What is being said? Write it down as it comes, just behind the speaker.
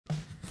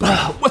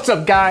What's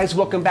up guys,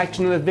 welcome back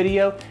to another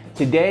video.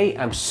 Today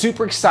I'm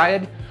super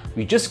excited.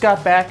 We just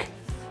got back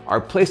our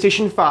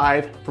PlayStation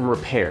 5 from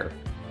repair.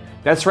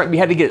 That's right, we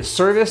had to get it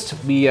serviced.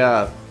 We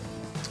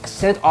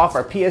sent off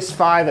our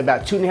PS5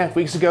 about 2.5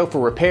 weeks ago for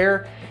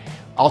repair.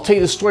 I'll tell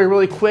you the story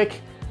really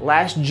quick.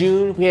 Last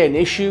June we had an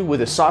issue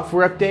with a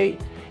software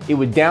update. It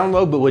would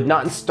download but would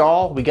not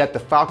install. We got the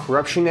file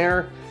corruption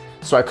error.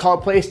 So I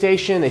called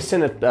PlayStation, they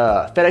sent a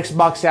FedEx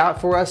Box out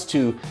for us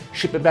to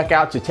ship it back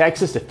out to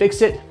Texas to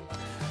fix it.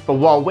 But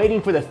while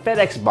waiting for the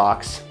FedEx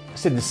Box, I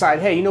said,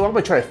 hey, you know what, I'm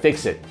gonna try to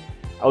fix it.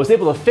 I was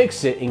able to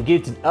fix it and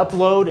get it to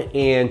upload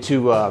and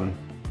to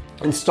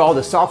install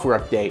the software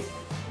update.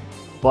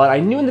 But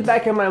I knew in the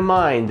back of my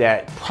mind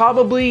that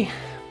probably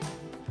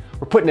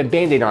we're putting a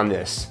Band-Aid on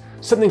this.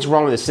 Something's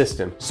wrong with the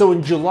system. So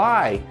in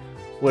July,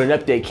 when an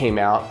update came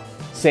out,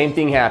 same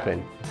thing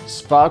happened.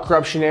 File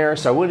corruption error,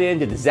 so I went in,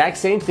 did the exact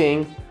same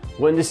thing,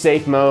 went into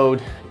safe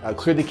mode,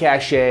 cleared the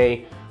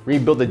cache,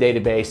 rebuilt the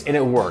database, and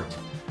it worked.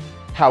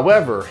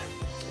 However,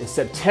 in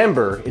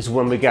September is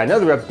when we got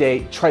another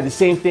update, tried the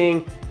same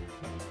thing,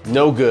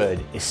 no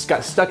good. It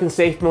got stuck in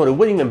safe mode, it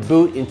wouldn't even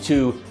boot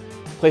into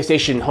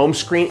PlayStation home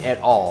screen at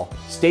all.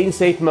 Stayed in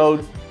safe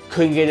mode,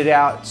 couldn't get it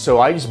out, so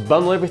I just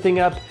bundled everything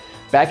up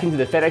back into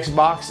the FedEx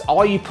Box.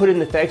 All you put in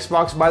the FedEx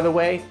Box, by the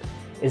way,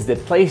 is the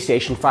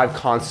PlayStation 5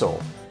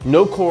 console.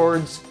 No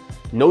cords,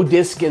 no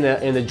disc in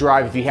the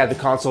drive if you have the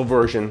console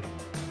version.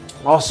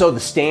 Also the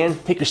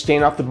stand, take your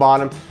stand off the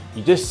bottom,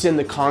 you just send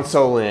the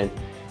console in.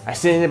 I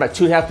sent it in about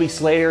 2.5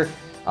 weeks later.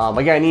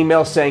 I got an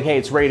email saying, hey,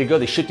 it's ready to go.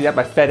 They shipped it out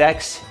by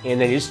FedEx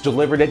and they just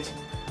delivered it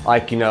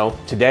like, you know,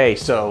 today,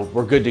 so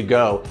we're good to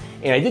go.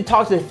 And I did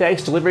talk to the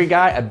FedEx delivery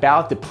guy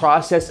about the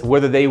process,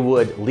 whether they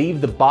would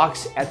leave the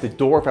box at the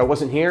door if I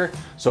wasn't here.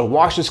 So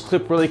watch this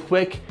clip really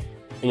quick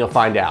and you'll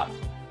find out.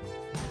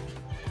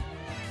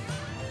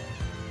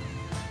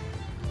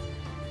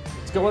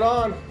 What's going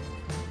on?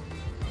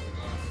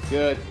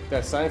 Good. Got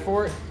a sign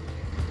for it?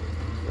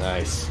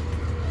 Nice.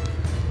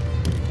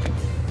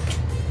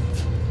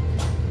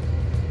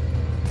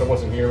 If I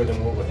wasn't here,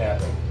 then what would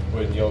happen?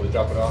 Wouldn't you be able to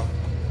drop it off?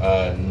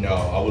 No,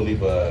 I will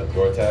leave a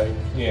door tag.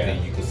 Yeah. And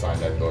then you can sign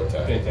that door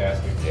tag.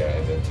 Fantastic. Yeah,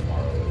 and then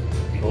tomorrow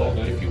it'll be Cool, left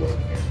good. if you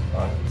wasn't here.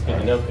 It's good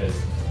to know because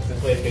it's the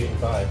PlayStation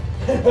 5.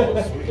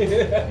 Oh,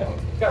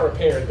 sweet. Got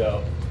repaired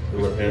though. The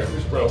repair? It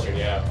was broken,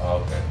 yeah. Oh,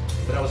 okay.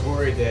 But I was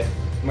worried that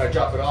I might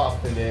drop it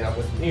off and then I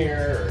wasn't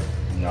here.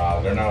 Or...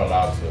 No, they're not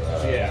allowed to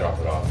drop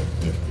it off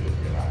if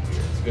you're not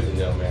here. It's good to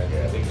know, man.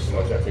 Yeah, thank you so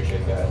much. I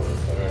appreciate that. All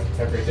right.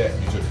 Have a great day.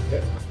 You too.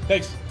 Yeah.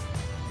 Thanks.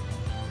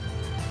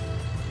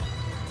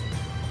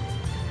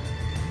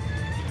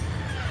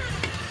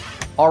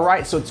 All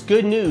right, so it's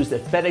good news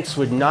that FedEx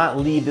would not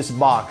leave this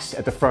box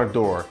at the front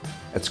door.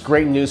 That's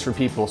great news for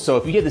people. So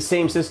if you get the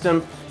same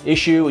system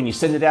issue and you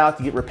send it out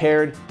to get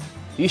repaired,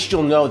 at least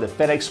you'll know that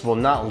FedEx will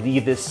not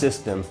leave this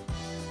system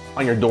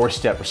on your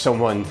doorstep for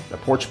someone, a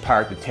porch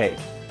pirate, to take.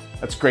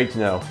 That's great to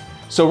know.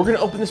 So we're gonna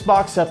open this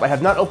box up. I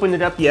have not opened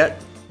it up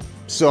yet,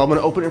 so I'm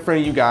gonna open it in front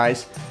of you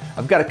guys.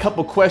 I've got a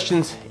couple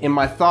questions in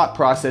my thought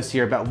process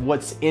here about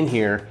what's in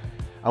here.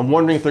 I'm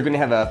wondering if they're gonna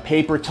have a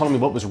paper telling me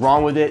what was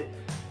wrong with it,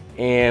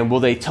 and will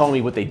they tell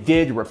me what they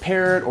did to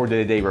repair it, or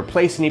did they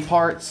replace any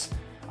parts?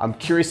 I'm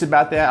curious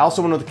about that. I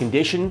also want to know the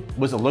condition.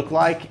 What does it look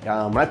like?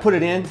 When I put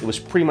it in, it was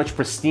pretty much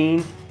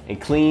pristine and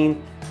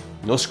clean,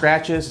 no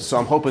scratches, so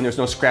I'm hoping there's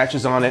no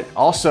scratches on it.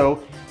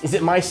 Also, is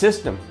it my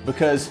system?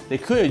 Because they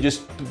could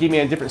just give me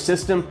a different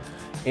system,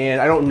 and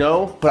I don't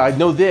know, but I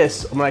know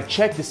this, when I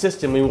check the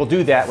system, and we'll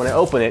do that when I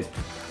open it,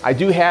 I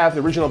do have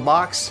the original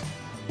box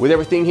with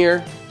everything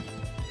here,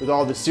 with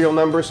all the serial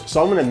numbers,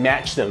 so I'm gonna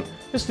match them,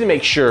 just to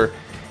make sure.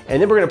 And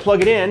then we're gonna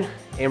plug it in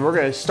and we're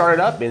gonna start it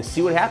up and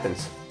see what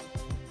happens.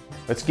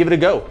 Let's give it a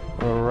go.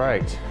 All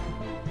right.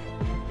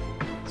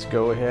 Let's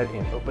go ahead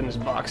and open this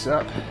box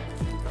up.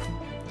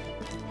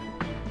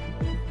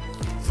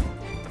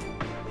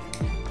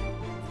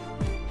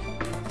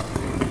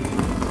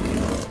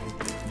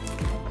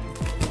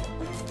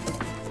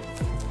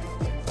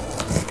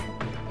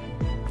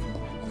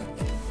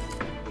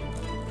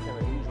 Kind of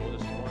unusual,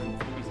 just one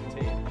piece of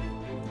tape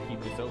to keep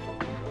this open.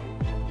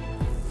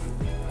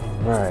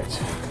 All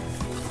right.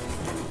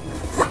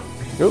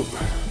 Oop.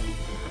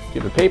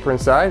 Get the paper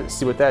inside,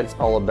 see what that's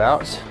all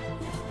about.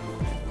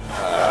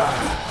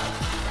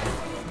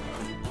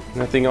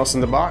 Nothing else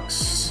in the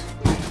box.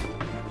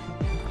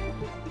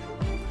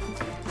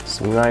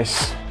 Some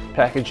nice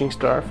packaging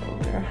stuff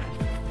over there.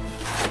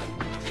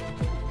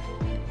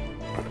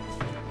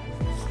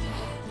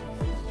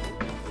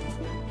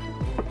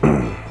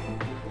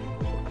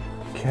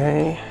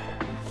 Okay.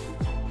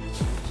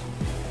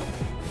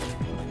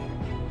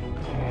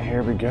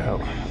 Here we go.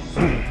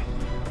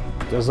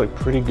 Does look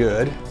pretty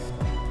good.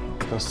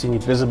 Don't see any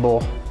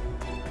visible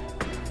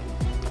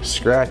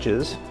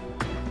scratches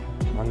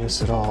on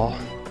this at all.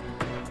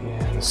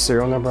 And the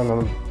serial number on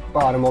the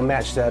bottom will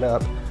match that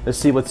up. Let's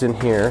see what's in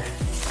here.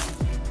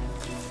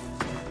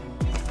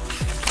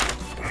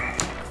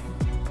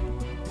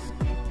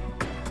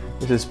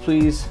 It says,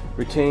 please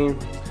retain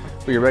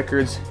for your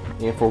records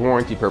and for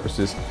warranty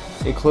purposes.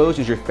 Enclosed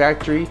is your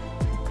factory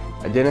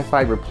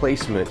identified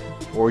replacement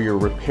or your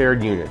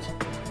repaired unit.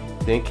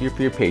 Thank you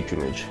for your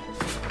patronage.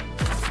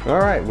 All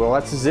right, well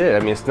that's it. I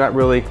mean, it's not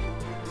really,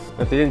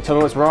 they didn't tell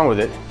me what's wrong with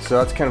it, so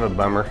that's kind of a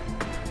bummer.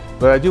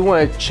 But I do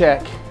want to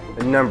check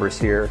the numbers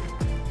here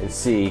and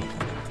see,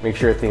 make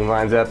sure everything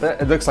lines up.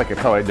 It looks like it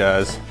probably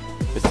does.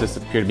 It just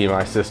appeared to be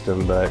my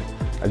system, but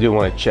I do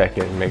want to check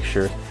it and make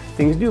sure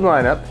things do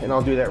line up, and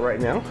I'll do that right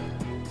now.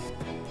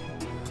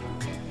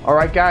 All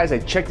right guys, I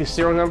checked the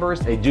serial numbers,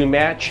 they do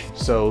match.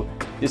 So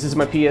this is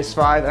my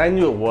PS5, and I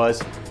knew it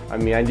was. I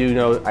mean, I do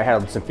know I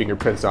have some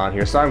fingerprints on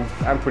here, so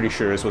I'm pretty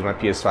sure this was my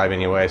PS5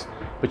 anyways,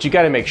 but you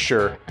gotta make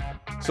sure.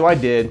 So I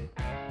did.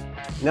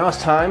 Now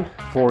it's time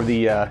for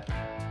the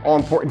all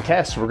important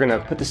test. We're gonna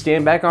put the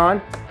stand back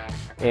on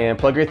and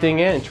plug everything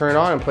in and turn it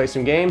on and play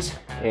some games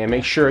and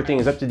make sure everything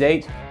is up to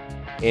date.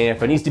 And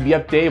if it needs to be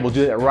updated, we'll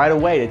do that right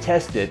away to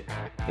test it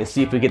and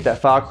see if we get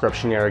that file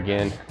corruption error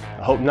again.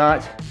 I hope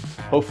not.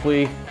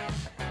 Hopefully,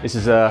 this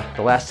is the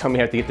last time we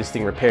have to get this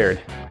thing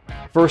repaired.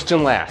 First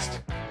and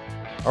last.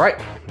 All right,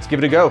 let's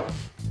give it a go.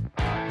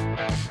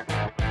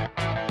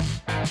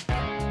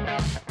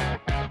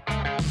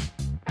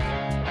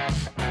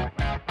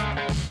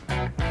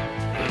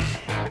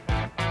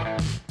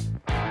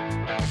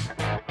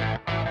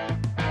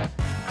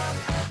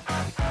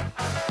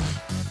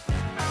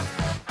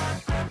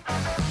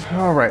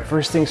 All right,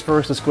 first things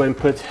first, let's go ahead and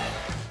put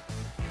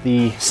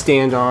the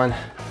stand on.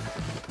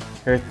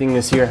 Everything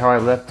is here how I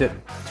left it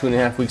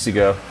 2.5 weeks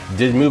ago.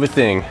 Didn't move a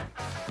thing.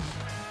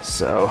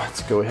 So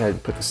let's go ahead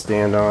and put the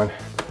stand on.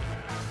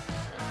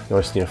 You'll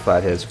just need a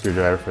flathead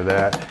screwdriver for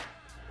that.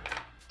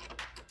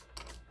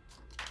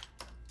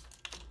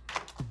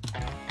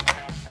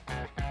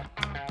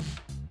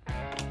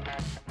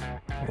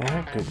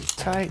 Yeah, good and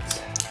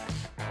tight.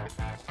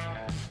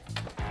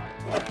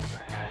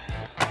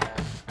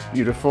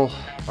 Beautiful.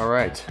 All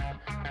right,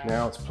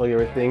 now let's plug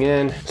everything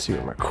in. See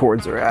where my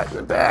cords are at in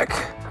the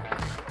back.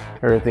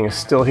 Everything is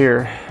still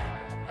here.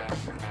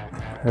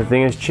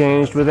 Everything has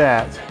changed with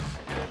that.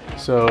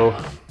 So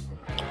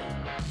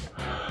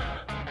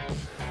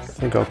I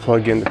think I'll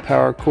plug in the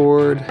power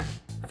cord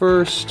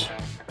first.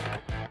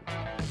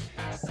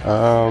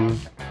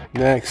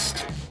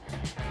 Next,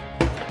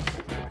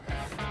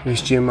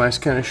 HDMI is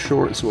kind of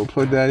short, so we'll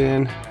plug that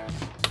in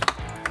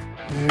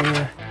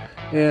there.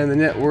 And the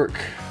network,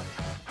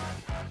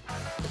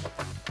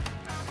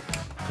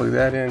 plug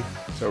that in.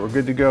 So we're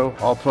good to go,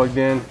 all plugged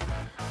in.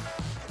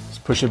 Let's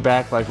push it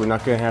back like we're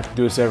not gonna have to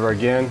do this ever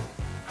again,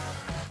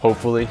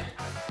 hopefully.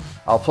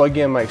 I'll plug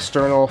in my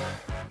external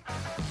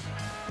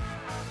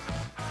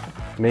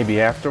maybe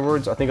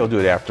afterwards. I think I'll do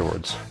it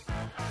afterwards.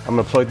 I'm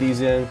gonna plug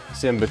these in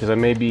because I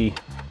may be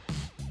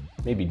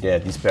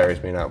dead. These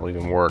batteries may not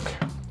even work.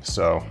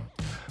 So,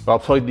 but I'll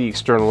plug the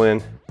external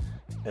in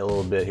a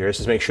little bit here. Let's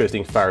just make sure this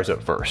thing fires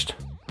up first.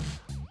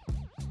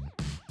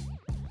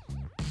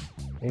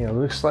 Yeah,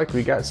 looks like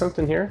we got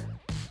something here.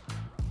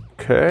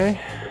 Okay.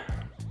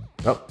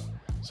 Oh,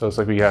 so it's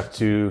like we have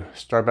to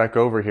start back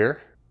over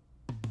here.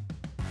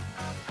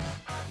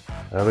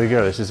 There we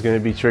go. This is going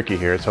to be tricky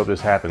here. Let's hope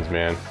this happens,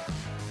 man.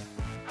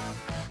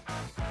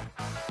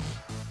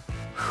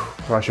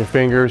 Cross your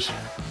fingers.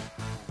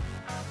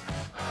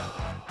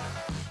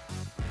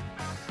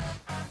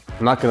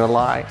 I'm not going to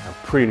lie. I'm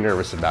pretty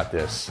nervous about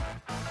this.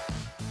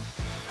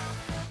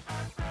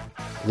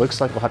 Looks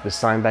like we'll have to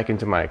sign back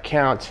into my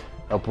account,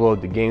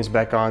 upload the games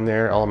back on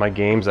there, all of my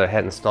games that I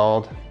had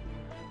installed.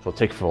 It'll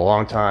take for a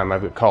long time.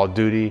 I've got Call of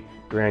Duty,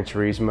 Gran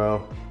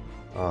Turismo,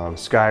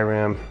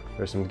 Skyrim.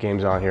 There's some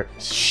games on here.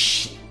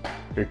 Shh,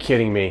 you're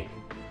kidding me.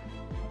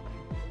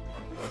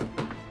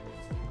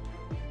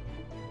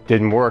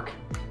 Didn't work.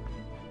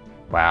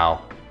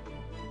 Wow.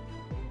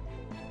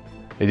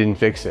 They didn't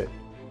fix it.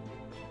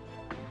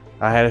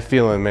 I had a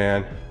feeling,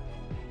 man.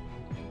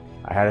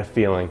 I had a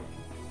feeling.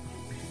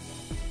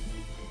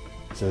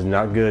 This is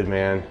not good,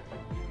 man.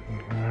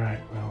 All right,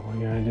 well, what are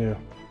you gonna do?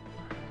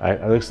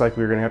 It looks like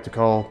we're gonna have to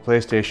call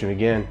PlayStation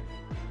again.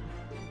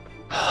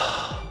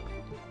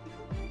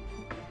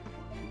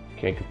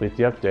 Can't complete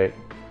the update.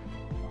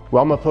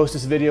 Well, I'm gonna post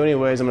this video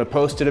anyways. I'm gonna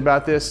post it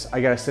about this. I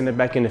gotta send it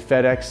back into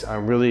FedEx.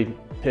 I'm really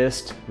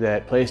pissed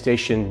that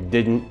PlayStation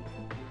didn't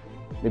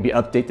maybe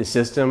update the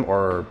system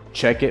or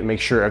check it, make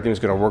sure everything's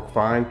gonna work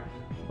fine.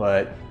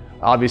 But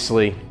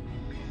obviously,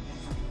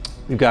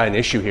 we've got an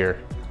issue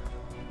here.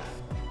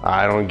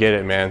 I don't get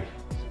it, man.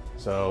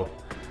 So,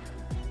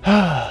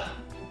 the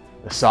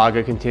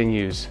saga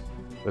continues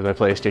with my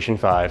PlayStation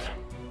 5.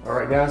 All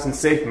right, now it's in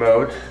safe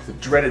mode, the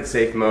dreaded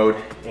safe mode,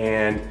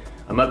 and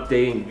I'm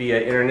updating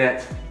via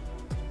internet.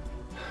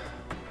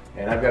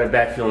 And I've got a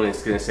bad feeling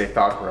it's gonna say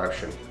file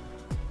corruption.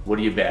 What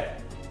do you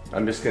bet?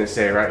 I'm just gonna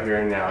say right here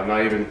and now.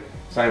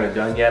 It's not even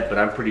done yet, but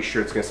I'm pretty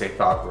sure it's gonna say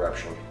file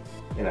corruption.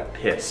 And I'm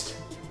pissed.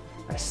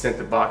 I sent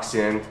the box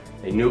in,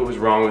 they knew what was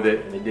wrong with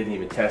it, and they didn't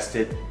even test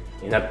it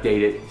and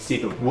update it, see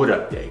if it would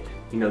update.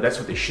 You know, that's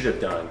what they should have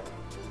done.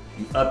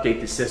 You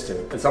update the system.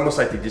 It's almost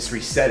like they just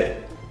reset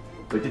it,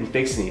 but it didn't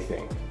fix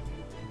anything.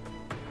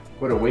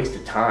 What a waste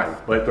of time.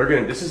 But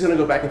this is gonna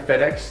go back in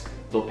FedEx.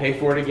 They'll pay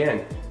for it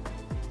again.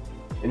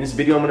 And this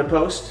video I'm gonna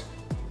post,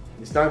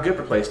 it's not good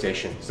for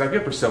PlayStation. It's not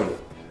good for Sony.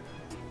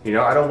 You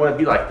know, I don't want to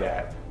be like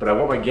that, but I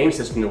want my game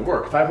system to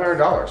work.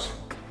 $500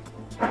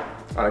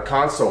 on a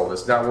console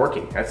that's not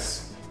working.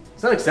 It's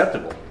not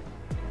acceptable.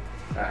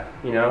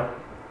 You know,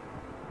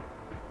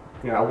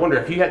 I wonder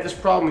if you had this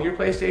problem with your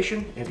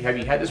PlayStation. Have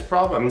you had this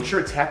problem? I'm sure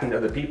it's happened to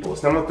other people.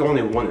 I'm not the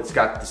only one that's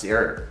got this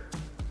error.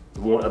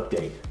 It won't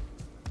update.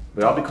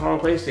 But I'll be calling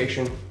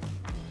PlayStation.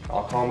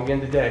 I'll call them again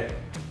today.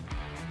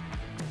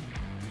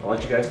 I'll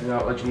let you guys know.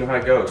 I'll let you know how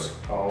it goes.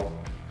 I'll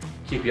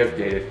keep you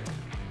updated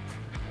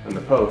on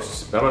the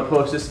posts. But I'm gonna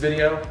post this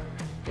video,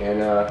 and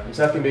it's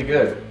not gonna be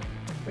good.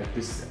 I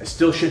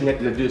still shouldn't have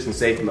to do this in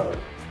safe mode.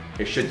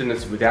 I should have done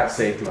this without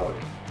safe mode.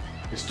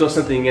 There's still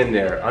something in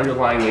there,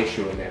 underlying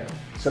issue in there.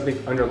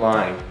 Something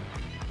underlying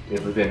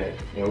within it.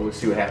 You know, we'll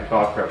see what happens.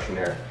 File corruption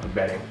there, I'm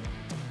betting.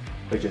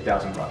 Bet you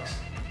 $1,000 bucks.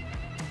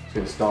 It's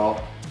gonna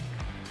install,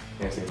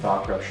 and it's a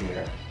file corruption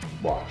there.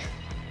 Watch.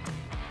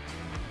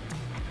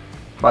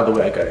 By the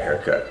way, I got a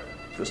haircut.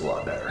 Feels a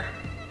lot better.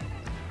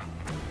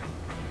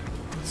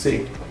 Let's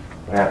see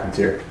what happens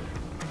here.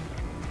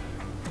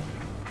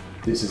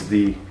 This is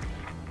the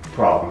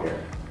problem here.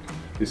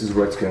 This is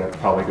where it's gonna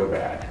probably go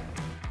bad.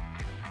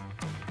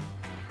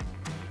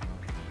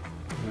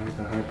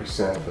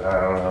 100%, but I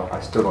don't know.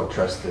 I still don't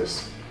trust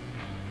this.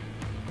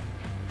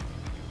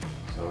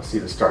 So let's see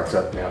if it starts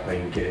up now, if I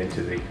can get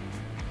into the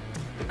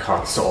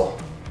console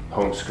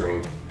home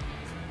screen.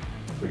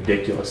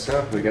 Ridiculous,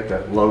 huh? We got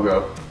that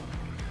logo.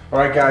 All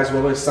right, guys,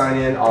 well, let's sign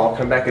in. I'll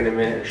come back in a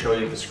minute and show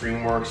you if the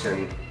screen works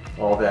and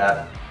all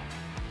that.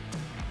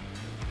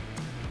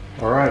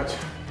 All right,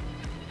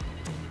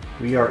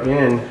 we are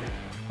in.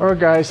 All right,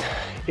 guys,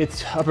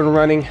 it's up and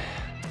running.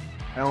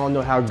 I don't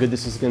know how good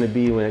this is going to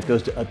be when it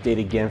goes to update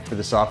again for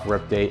the software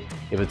update,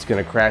 if it's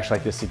going to crash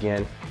like this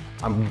again.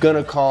 I'm going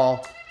to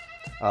call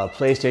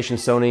PlayStation,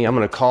 Sony. I'm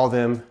going to call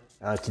them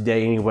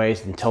today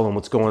anyways and tell them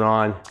what's going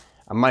on.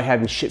 I might have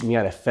them ship me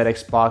out a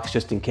FedEx Box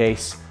just in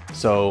case.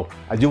 So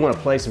I do want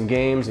to play some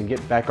games and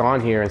get back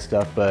on here and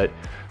stuff, but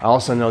I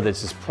also know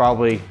this is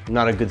probably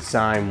not a good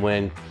sign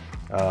when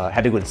I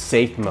had to go in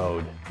safe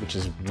mode, which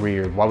is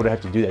weird. Why would I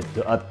have to do that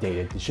to update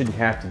it? You shouldn't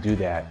have to do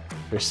that.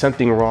 There's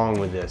something wrong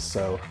with this,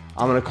 so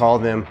I'm gonna call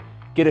them,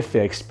 get it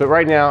fixed. But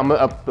right now, I'm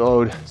gonna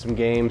upload some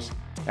games.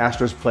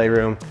 Astro's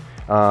Playroom,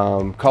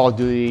 Call of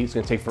Duty. It's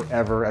gonna take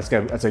forever.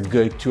 That's a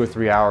good 2 or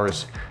 3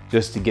 hours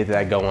just to get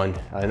that going,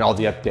 and all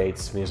the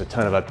updates. I mean, there's a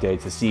ton of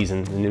updates.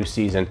 The new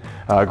season.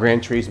 Gran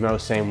Turismo,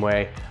 same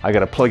way. I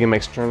gotta plug in my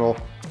external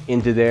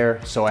into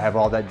there, so I have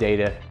all that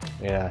data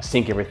and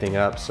sync everything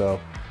up. So,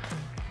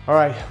 all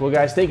right, well,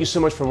 guys, thank you so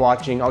much for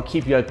watching. I'll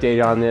keep you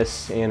updated on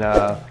this, and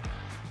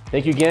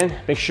thank you again.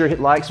 Make sure to hit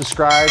like,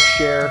 subscribe,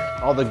 share,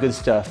 all the good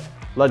stuff.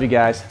 Love you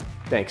guys.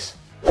 Thanks.